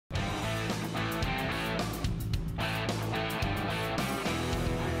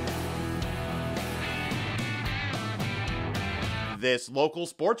This local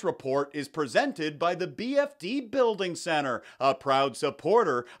sports report is presented by the BFD Building Center, a proud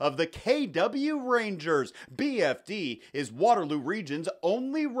supporter of the KW Rangers. BFD is Waterloo Region's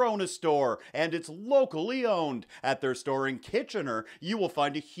only Rona store, and it's locally owned. At their store in Kitchener, you will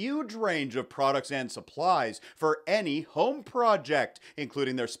find a huge range of products and supplies for any home project,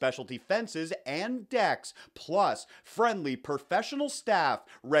 including their specialty fences and decks, plus friendly professional staff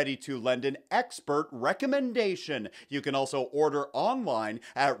ready to lend an expert recommendation. You can also order online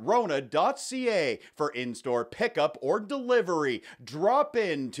at rona.ca for in-store pickup or delivery. Drop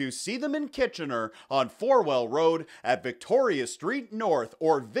in to see them in Kitchener on Forwell Road at Victoria Street North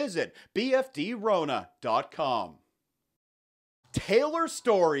or visit bfdrona.com. Taylor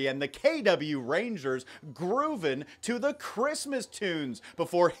Story and the KW Rangers grooving to the Christmas tunes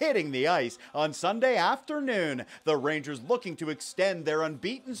before hitting the ice on Sunday afternoon. The Rangers looking to extend their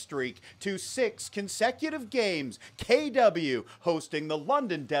unbeaten streak to 6 consecutive games. KW hosting the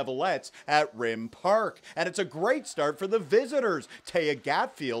London Devilettes at Rim Park. And it's a great start for the visitors. Taya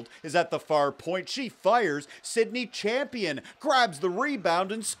Gatfield is at the far point. She fires. Sydney Champion grabs the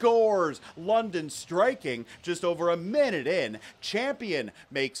rebound and scores. London striking just over a minute in. Champion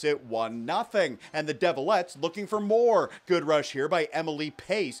makes it 1-0, and the Devilettes looking for more. Good rush here by Emily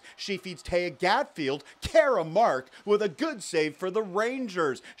Pace. She feeds Taya Gatfield. Kara Mark with a good save for the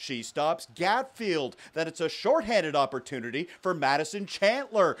Rangers. She stops Gatfield. Then it's a shorthanded opportunity for Madison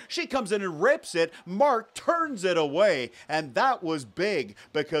Chandler. She comes in and rips it. Mark turns it away, and that was big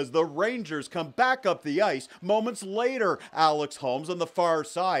because the Rangers come back up the ice moments later. Alex Holmes on the far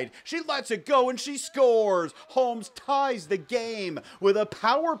side. She lets it go and she scores. Holmes ties the game with a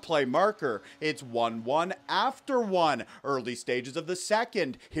power play marker. It's 1-1 after 1. Early stages of the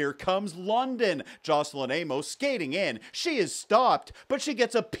second. Here comes London. Jocelyn Amos skating in. She is stopped, but she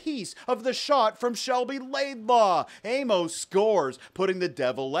gets a piece of the shot from Shelby Laidlaw. Amos scores, putting the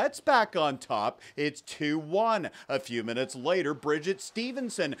Devilettes back on top. It's 2-1. A few minutes later, Bridget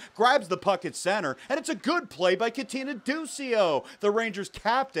Stevenson grabs the puck at center, and it's a good play by Katina Duccio, the Rangers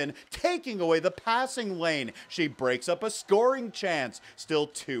captain, taking away the passing lane. She breaks up a scoring chance. Still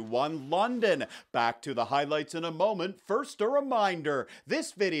 2-1 London. Back to the highlights in a moment. First, a reminder.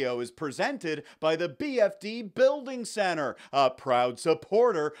 This video is presented by the BFD Building Center, a proud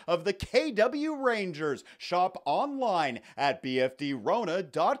supporter of the KW Rangers. Shop online at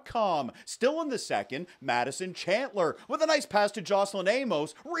bfdrona.com. Still in the second, Madison Chandler with a nice pass to Jocelyn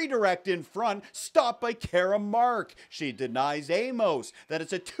Amos. Redirect in front, stopped by Kara Mark. She denies Amos. Then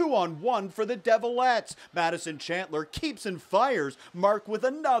it's a 2-on-1 for the Devilettes. Madison Chandler keeps and fires. Mark with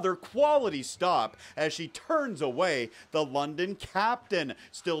another quality stop as she turns away the London captain.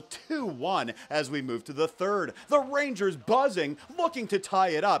 Still 2-1 as we move to the third. The Rangers buzzing, looking to tie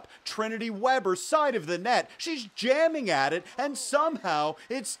it up. Trinity Weber side of the net. She's jamming at it and somehow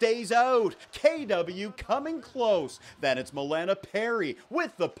it stays out. KW coming close. Then it's Milana Perry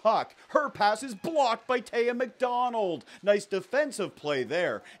with the puck. Her pass is blocked by Taya McDonald. Nice defensive play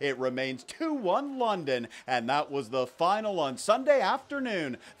there. It remains 2-1 London, and that was the final on Sunday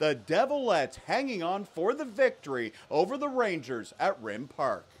afternoon. The Devilettes hanging on for the victory over the Rangers at Rim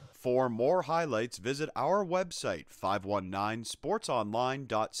Park. For more highlights, visit our website,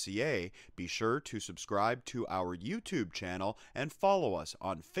 519sportsonline.ca. Be sure to subscribe to our YouTube channel and follow us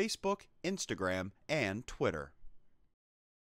on Facebook, Instagram, and Twitter.